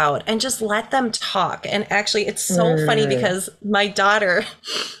worried about? And just let them talk. And actually, it's so funny Mm. because my daughter,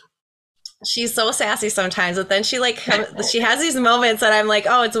 she's so sassy sometimes, but then she has these moments that I'm like,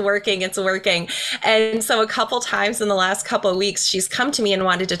 oh, it's working, it's working. And so a couple times in the last couple of weeks, she's come to me and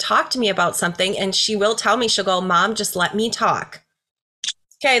wanted to talk to me about something, and she will tell me, she'll go, Mom, just let me talk.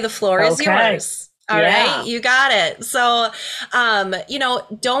 Okay, the floor is Okay. yours. All right, Yeah. you got it. So,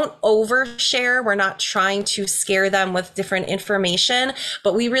 don't overshare. We're not trying to scare them with different information,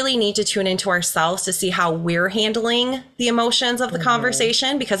 but we really need to tune into ourselves to see how we're handling the emotions of the Mhm.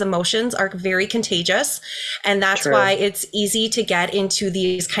 conversation, because emotions are very contagious. And that's why True. it's easy to get into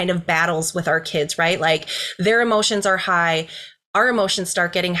these kind of battles with our kids, right? Like, their emotions are high, our emotions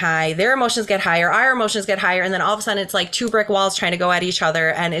start getting high, their emotions get higher, our emotions get higher, and then all of a sudden it's like two brick walls trying to go at each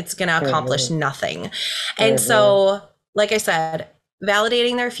other, and it's going to accomplish Mhm. nothing. And Mhm. so, like I said,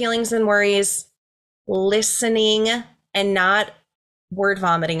 validating their feelings and worries, listening, and not word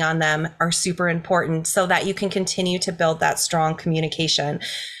vomiting on them are super important, so that you can continue to build that strong communication.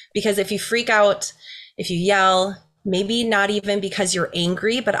 Because if you freak out, if you yell, maybe not even because you're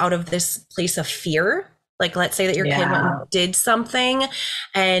angry, but out of this place of fear, like let's say that your kid went and Yeah. did something,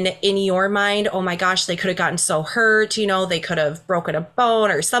 and in your mind, oh my gosh, they could have gotten so hurt, they could have broken a bone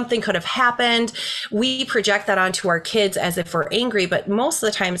or something could have happened. We project that onto our kids as if we're angry, but most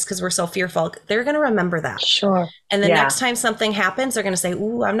of the time it's because we're so fearful. They're going to remember that. Sure. And the next Yeah. time something happens, they're going to say,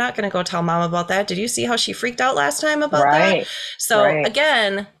 ooh, I'm not going to go tell mom about that. Did you see how she freaked out last time about that? Right. So Right.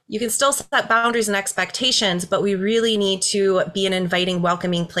 again, you can still set boundaries and expectations, but we really need to be an inviting,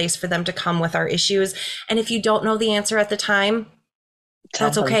 welcoming place for them to come with our issues. And if you don't know the answer at the time, Tell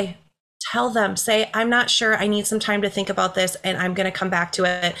that's them. okay. tell them, say, I'm not sure, I need some time to think about this, and I'm going to come back to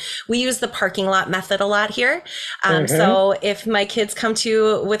it. We use the parking lot method a lot here. Mm-hmm. So if my kids come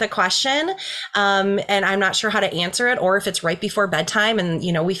to with a question, and I'm not sure how to answer it, or if it's right before bedtime and,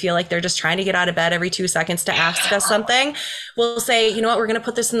 we feel like they're just trying to get out of bed every 2 seconds to ask us something, we'll say, you know what, we're going to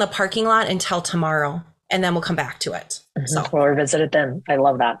put this in the parking lot until tomorrow, and then we'll come back to it. So We'll revisit it then. I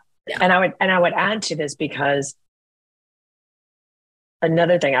love that. yeah. And I would add to this, because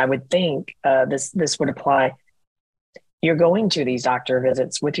another thing I would think, this would apply. You're going to these doctor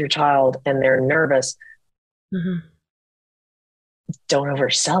visits with your child and they're nervous. Mm-hmm. Don't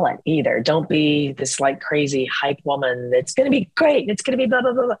oversell it either. Don't be this like crazy hype woman. It's going to be great. It's going to be blah,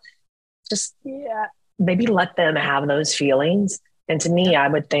 blah, blah, blah. Just, yeah, maybe let them have those feelings. And to me, I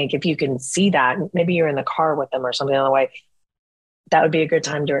would think if you can see that, maybe you're in the car with them or something on the way, that would be a good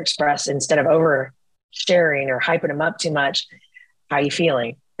time to express, instead of over sharing or hyping them up too much, how you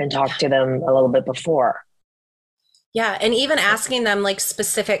feeling, and talk to them a little bit before. Yeah. And even asking them like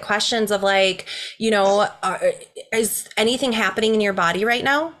specific questions of like, is anything happening in your body right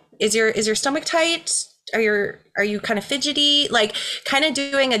now? Is your stomach tight? Are you kind of fidgety? Like kind of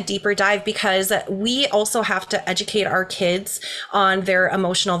doing a deeper dive, because we also have to educate our kids on their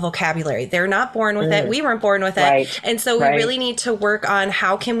emotional vocabulary. They're not born with it. We weren't born with it. Right. And so we really need to work on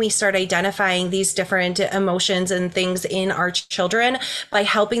how can we start identifying these different emotions and things in our children by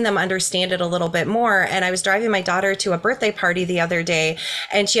helping them understand it a little bit more. And I was driving my daughter to a birthday party the other day,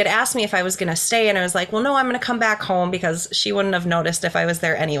 and she had asked me if I was going to stay. And I was like, well, no, I'm going to come back home, because she wouldn't have noticed if I was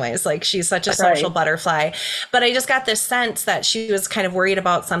there anyways. Like she's such a social butterfly. But I just got this sense that she was kind of worried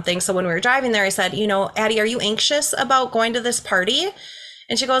about something. So when we were driving there, I said, Addie, are you anxious about going to this party?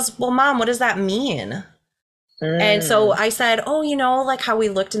 And she goes, well, Mom, what does that mean? And so I said, oh, like how we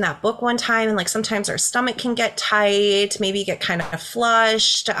looked in that book one time, and like sometimes our stomach can get tight, maybe you get kind of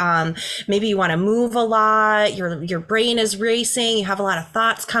flushed, maybe you want to move a lot, your brain is racing, you have a lot of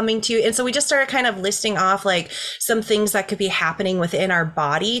thoughts coming to you. And so we just started kind of listing off like some things that could be happening within our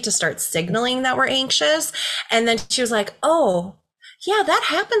body to start signaling that we're anxious. And then she was like, oh, yeah, that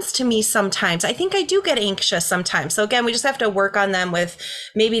happens to me sometimes. I think I do get anxious sometimes. So again, we just have to work on them with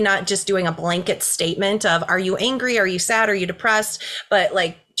maybe not just doing a blanket statement of, are you angry? Are you sad? Are you depressed? But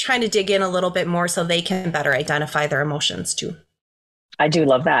like trying to dig in a little bit more so they can better identify their emotions too. I do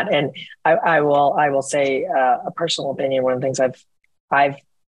love that. And I will say a personal opinion. One of the things I've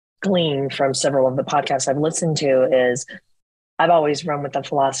gleaned from several of the podcasts I've listened to is I've always run with the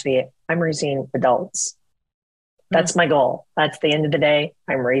philosophy, I'm raising adults. That's my goal. That's the end of the day.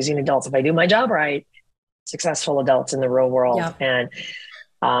 I'm raising adults. If I do my job right, successful adults in the real world. Yeah.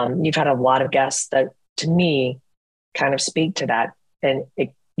 And you've had a lot of guests that, to me, kind of speak to that. And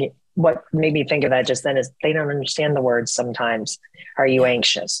what made me think of that just then is they don't understand the words sometimes. Are you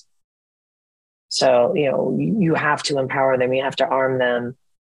anxious? So, you have to empower them. You have to arm them.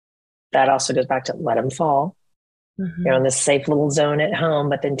 That also goes back to let them fall. In this safe little zone at home,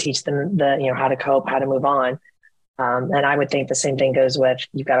 but then teach them how to cope, how to move on. And I would think the same thing goes with,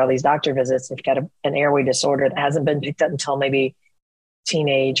 you've got all these doctor visits. If you've got an airway disorder that hasn't been picked up until maybe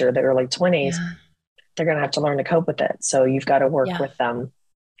teenage or the early 20s, they're going to have to learn to cope with it. So you've got to work with them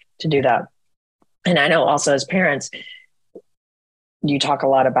to do that. And I know also as parents, you talk a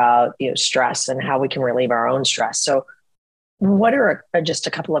lot about stress and how we can relieve our own stress. So what are just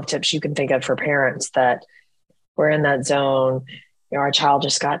a couple of tips you can think of for parents that we're in that zone? Our child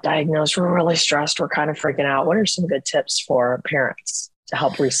just got diagnosed. We're really stressed. We're kind of freaking out. What are some good tips for parents to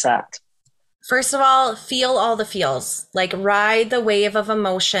help reset? First of all, feel all the feels. Like ride the wave of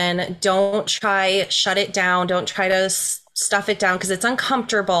emotion. Don't try shut it down. Don't try to stuff it down because it's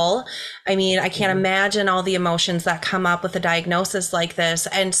uncomfortable. I mean, I can't imagine all the emotions that come up with a diagnosis like this.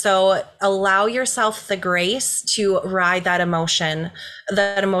 And so allow yourself the grace to ride that emotion.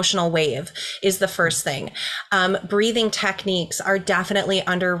 That emotional wave is the first thing. Breathing techniques are definitely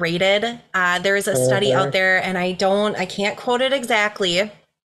underrated. There is a study out there, and I can't quote it exactly,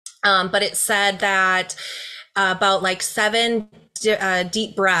 but it said that about like 7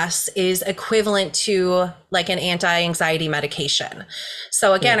 deep breaths is equivalent to like an anti-anxiety medication.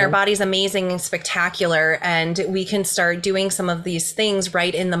 So again, our body's amazing and spectacular, and we can start doing some of these things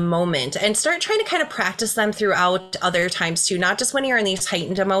right in the moment and start trying to kind of practice them throughout other times too, not just when you're in these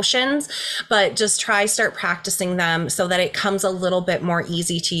heightened emotions, but just start practicing them so that it comes a little bit more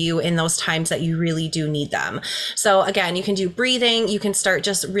easy to you in those times that you really do need them. So again, you can do breathing, you can start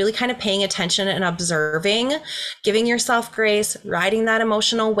just really kind of paying attention and observing, giving yourself grace, riding that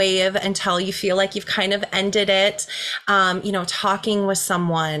emotional wave until you feel like you've kind of ended it. Talking with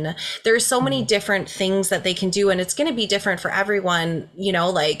someone. There's so many different things that they can do, and it's going to be different for everyone.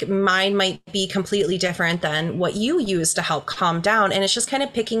 Like mine might be completely different than what you use to help calm down. And it's just kind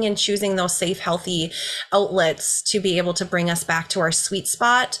of picking and choosing those safe, healthy outlets to be able to bring us back to our sweet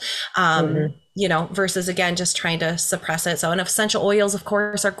spot. Versus again, just trying to suppress it. So, and essential oils, of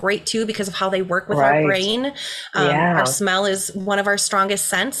course, are great too because of how they work with our brain. Our smell is one of our strongest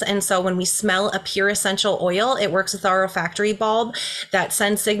scents. And so when we smell a pure essential oil, it works with our olfactory bulb that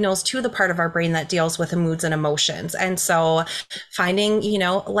sends signals to the part of our brain that deals with the moods and emotions. And so finding,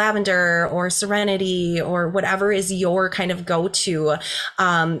 lavender or serenity or whatever is your kind of go-to,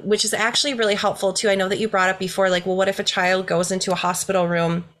 which is actually really helpful too. I know that you brought up before, like, well, what if a child goes into a hospital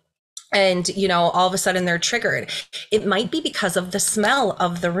room and, all of a sudden they're triggered? It might be because of the smell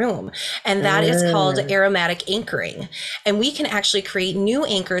of the room. And that is called aromatic anchoring. And we can actually create new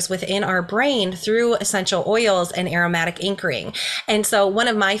anchors within our brain through essential oils and aromatic anchoring. And so one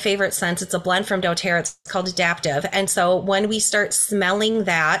of my favorite scents, it's a blend from doTERRA, it's called Adaptive. And so when we start smelling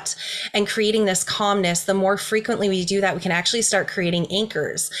that and creating this calmness, the more frequently we do that, we can actually start creating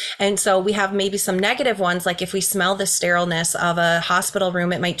anchors. And so we have maybe some negative ones, like if we smell the sterileness of a hospital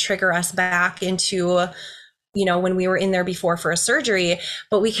room, it might trigger us back into when we were in there before for a surgery.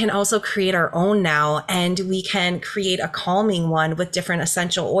 But we can also create our own now, and we can create a calming one with different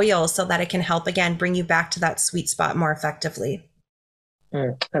essential oils so that it can help again bring you back to that sweet spot more effectively.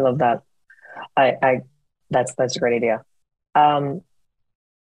 I love that. I that's a great idea. And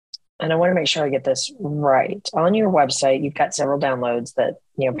I want to make sure I get this right. On your website, you've got several downloads that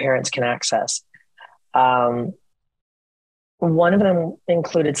parents can access. One of them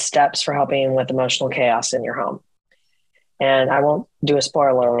included steps for helping with emotional chaos in your home. And I won't do a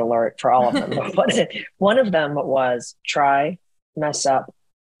spoiler alert for all of them, but one of them was try, mess up,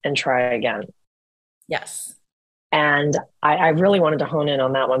 and try again. Yes. And I really wanted to hone in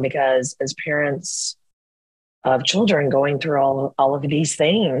on that one because as parents of children going through all of these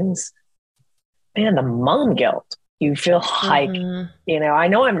things, man, the mom guilt. You feel like, I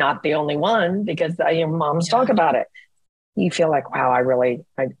know I'm not the only one because moms talk about it. You feel like, wow,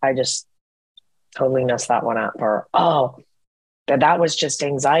 I just totally messed that one up. Or, that was just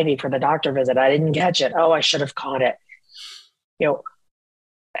anxiety for the doctor visit. I didn't catch it. Oh, I should have caught it.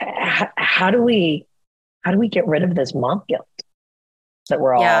 How do we get rid of this mom guilt that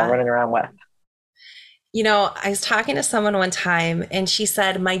we're all running around with? I was talking to someone one time and she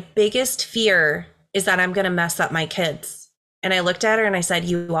said, my biggest fear is that I'm going to mess up my kids. And I looked at her and I said,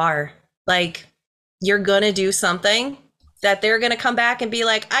 you are. Like, you're going to do something that they're going to come back and be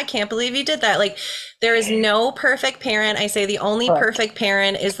like, I can't believe you did that. Like, there is no perfect parent. I say the only perfect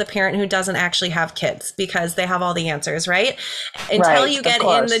parent is the parent who doesn't actually have kids because they have all the answers, right? Until you get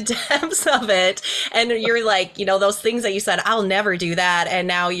in the depths of it and you're like, those things that you said, I'll never do that. And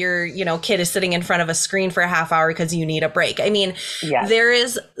now your, kid is sitting in front of a screen for a half hour because you need a break. I mean, there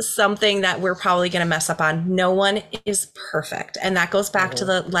is something that we're probably going to mess up on. No one is perfect. And that goes back to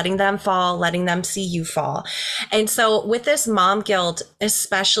the letting them fall, letting them see you fall. And so with this mom guilt,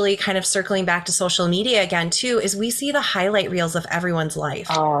 especially kind of circling back to social media again too, is we see the highlight reels of everyone's life.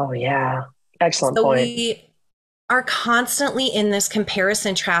 Oh yeah. Excellent point. We are constantly in this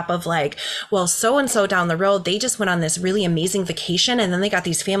comparison trap of like, well, so-and-so down the road, they just went on this really amazing vacation and then they got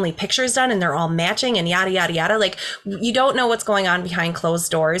these family pictures done and they're all matching and yada, yada, yada. Like, you don't know what's going on behind closed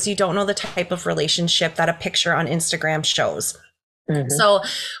doors. You don't know the type of relationship that a picture on Instagram shows. So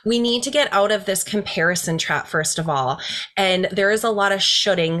we need to get out of this comparison trap, first of all. And there is a lot of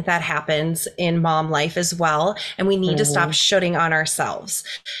shoulding that happens in mom life as well. And we need to stop shoulding on ourselves,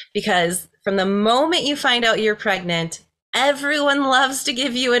 because from the moment you find out you're pregnant, everyone loves to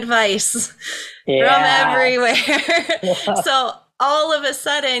give you advice from everywhere. So all of a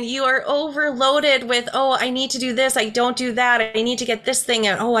sudden you are overloaded with, oh, I need to do this. I don't do that. I need to get this thing.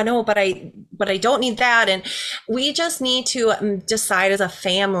 And oh, I know, but I don't need that. And we just need to decide as a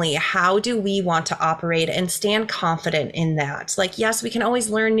family, how do we want to operate and stand confident in that? Like, yes, we can always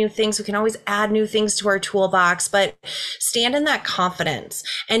learn new things. We can always add new things to our toolbox, but stand in that confidence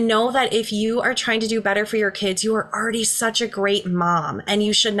and know that if you are trying to do better for your kids, you are already such a great mom, and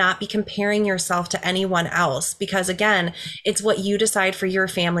you should not be comparing yourself to anyone else, because again, it's what you decide for your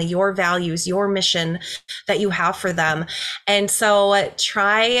family, your values, your mission that you have for them. And so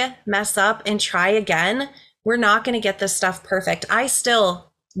try, mess up, and try again. We're not going to get this stuff perfect. I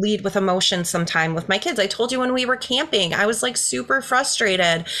still lead with emotion sometime with my kids. I told you when we were camping, I was like super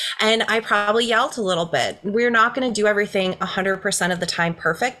frustrated and I probably yelled a little bit. We're not going to do everything 100% of the time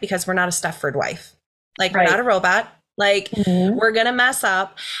perfect, because we're not a Stepford wife. Like, we're not a robot. Like, Mhm. we're going to mess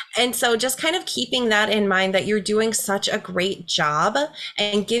up. And so just kind of keeping that in mind that you're doing such a great job,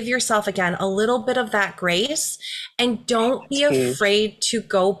 and give yourself, again, a little bit of that grace, and don't It's be huge. afraid to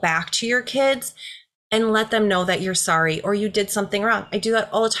go back to your kids and let them know that you're sorry or you did something wrong. I do that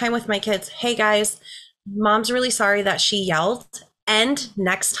all the time with my kids. Hey guys, mom's really sorry that she yelled. And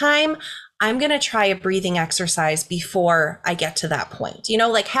next time, I'm going to try a breathing exercise before I get to that point.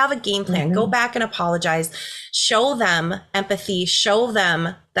 Like, have a game plan, go Mhm. back and apologize, show them empathy, show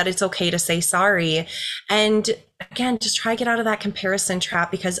them that it's okay to say sorry. And again, just try to get out of that comparison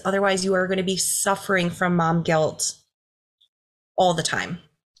trap, because otherwise you are going to be suffering from mom guilt all the time.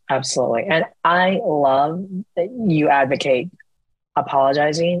 Absolutely. And I love that you advocate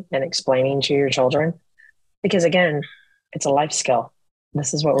apologizing and explaining to your children because, again, it's a life skill.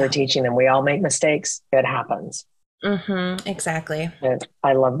 This is what we're teaching them. We all make mistakes, it happens. Exactly. And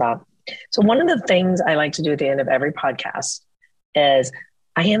I love that. So, one of the things I like to do at the end of every podcast is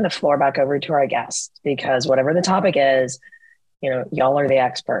I hand the floor back over to our guests because whatever the topic is, y'all are the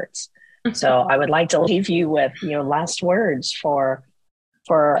experts. So I would like to leave you with, last words for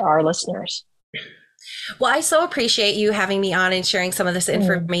our listeners. Well, I so appreciate you having me on and sharing some of this Mm,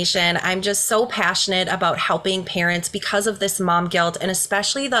 information. I'm just so passionate about helping parents because of this mom guilt, and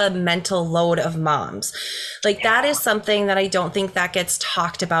especially the mental load of moms. Like, that yeah. is something that I don't think that gets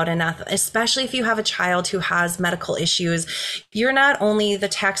talked about enough, especially if you have a child who has medical issues. You're not only the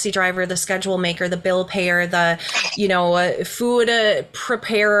taxi driver, the schedule maker, the bill payer, the, food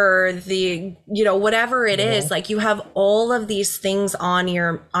preparer, the, whatever it is, Mhm. like, you have all of these things on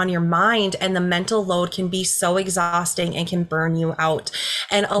your mind, and the mental load can be so exhausting and can burn you out.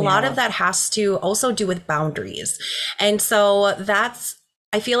 And a lot of Yeah. that has to also do with boundaries. And so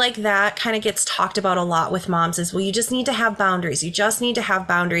I feel like that kind of gets talked about a lot with moms is, well, you just need to have boundaries. You just need to have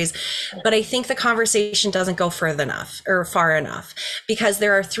boundaries. But I think the conversation doesn't go further enough or far enough, because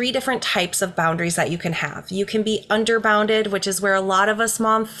there are 3 different types of boundaries that you can have. You can be underbounded, which is where a lot of us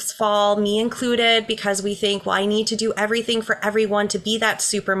moms fall, me included, because we think, well, I need to do everything for everyone to be that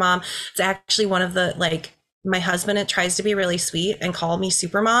super mom. It's actually one of the, like, my husband, it tries to be really sweet and call me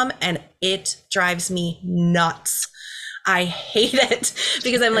super mom, and it drives me nuts. I hate it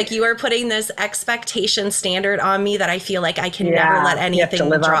because I'm like, you are putting this expectation standard on me that I feel like I can never let Yeah. You have to anything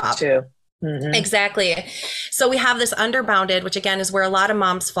live up drop. to. Hmm. Exactly. So we have this underbounded, which again is where a lot of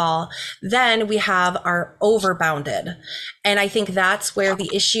moms fall. Then we have our overbounded. And I think that's where the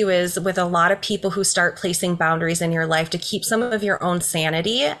issue is with a lot of people who start placing boundaries in your life to keep some of your own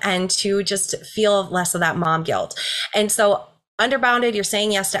sanity and to just feel less of that mom guilt. And so underbounded, you're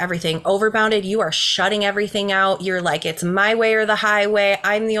saying yes to everything. Overbounded, you are shutting everything out. You're like, it's my way or the highway.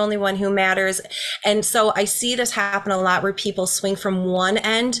 I'm the only one who matters. And so I see this happen a lot where people swing from one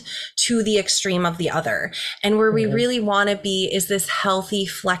end to the extreme of the other. And where we Hmm. really want to be is this healthy,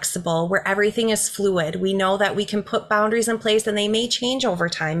 flexible, where everything is fluid. We know that we can put boundaries in place and they may change over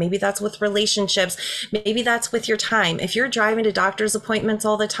time. Maybe that's with relationships. Maybe that's with your time. If you're driving to doctor's appointments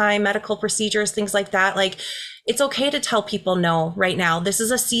all the time, medical procedures, things like that, like, it's okay to tell people no right now. This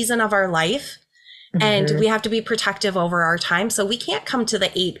is a season of our life, and Hmm. we have to be protective over our time. So we can't come to the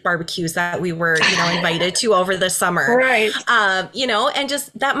 8 barbecues that we were, invited to over the summer, Right. and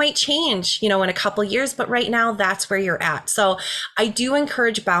just that might change, in a couple years. But right now, that's where you're at. So I do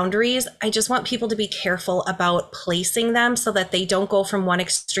encourage boundaries. I just want people to be careful about placing them so that they don't go from one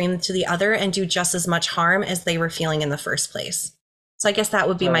extreme to the other and do just as much harm as they were feeling in the first place. So I guess that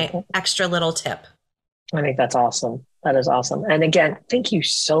would be my Okay. extra little tip. I think that's awesome. That is awesome. And again, thank you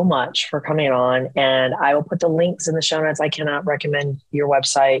so much for coming on. And I will put the links in the show notes. I cannot recommend your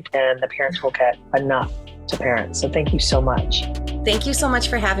website and the Parent Toolkit enough to parents. So thank you so much. Thank you so much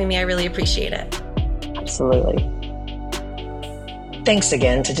for having me. I really appreciate it. Absolutely. Thanks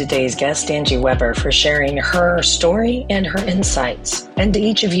again to today's guest, Angie Weber, for sharing her story and her insights, and to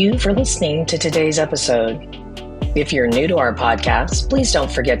each of you for listening to today's episode. If you're new to our podcast, please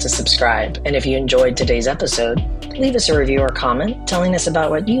don't forget to subscribe. And if you enjoyed today's episode, leave us a review or comment telling us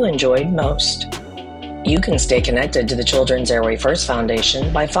about what you enjoyed most. You can stay connected to the Children's Airway First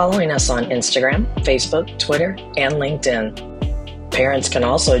Foundation by following us on Instagram, Facebook, Twitter, and LinkedIn. Parents can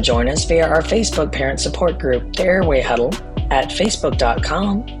also join us via our Facebook parent support group, the Airway Huddle, at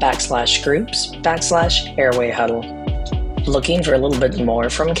facebook.com/groups/Airway Huddle. Looking for a little bit more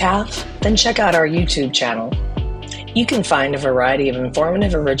from CAF? Then check out our YouTube channel. You can find a variety of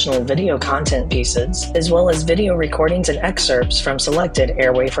informative original video content pieces, as well as video recordings and excerpts from selected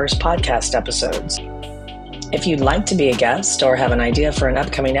Airway First podcast episodes. If you'd like to be a guest or have an idea for an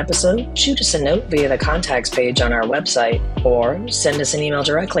upcoming episode, shoot us a note via the contacts page on our website, or send us an email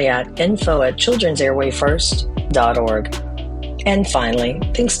directly at info@childrensairwayfirst.com. sleep.org. And finally,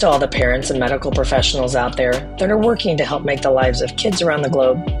 thanks to all the parents and medical professionals out there that are working to help make the lives of kids around the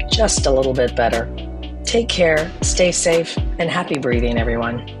globe just a little bit better. Take care, stay safe, and happy breathing,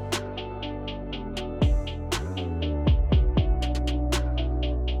 everyone.